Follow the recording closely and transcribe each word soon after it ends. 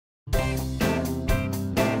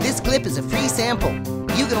clip is a free sample.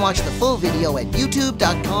 You can watch the full video at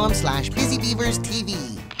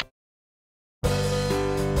youtube.com/BusyBeaversTV.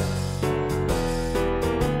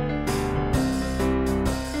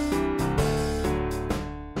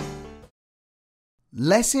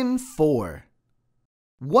 Lesson 4.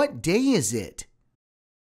 What day is it?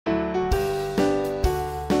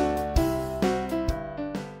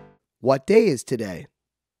 What day is today?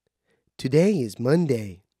 Today is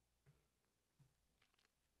Monday.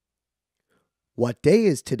 What day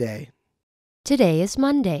is today? Today is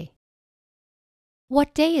Monday.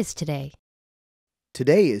 What day is today?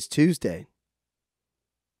 Today is Tuesday.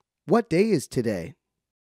 What day is today?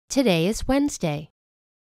 Today is Wednesday.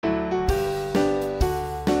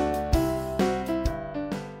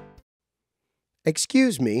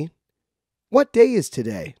 Excuse me, what day is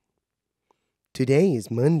today? Today is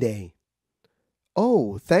Monday.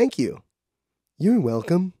 Oh, thank you. You're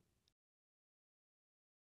welcome.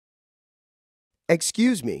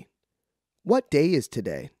 Excuse me, what day is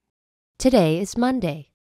today? Today is Monday.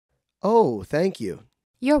 Oh, thank you.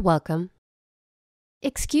 You're welcome.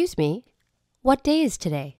 Excuse me, what day is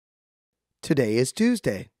today? Today is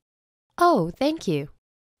Tuesday. Oh, thank you.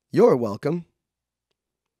 You're welcome.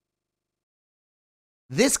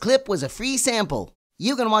 This clip was a free sample.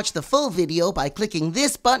 You can watch the full video by clicking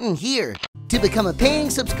this button here. To become a paying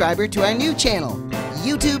subscriber to our new channel,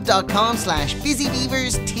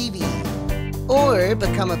 youtube.com/BusyBeaversTV. Or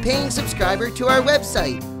become a paying subscriber to our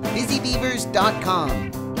website,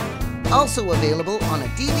 busybeavers.com. Also available on a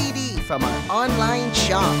DVD from our online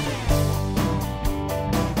shop.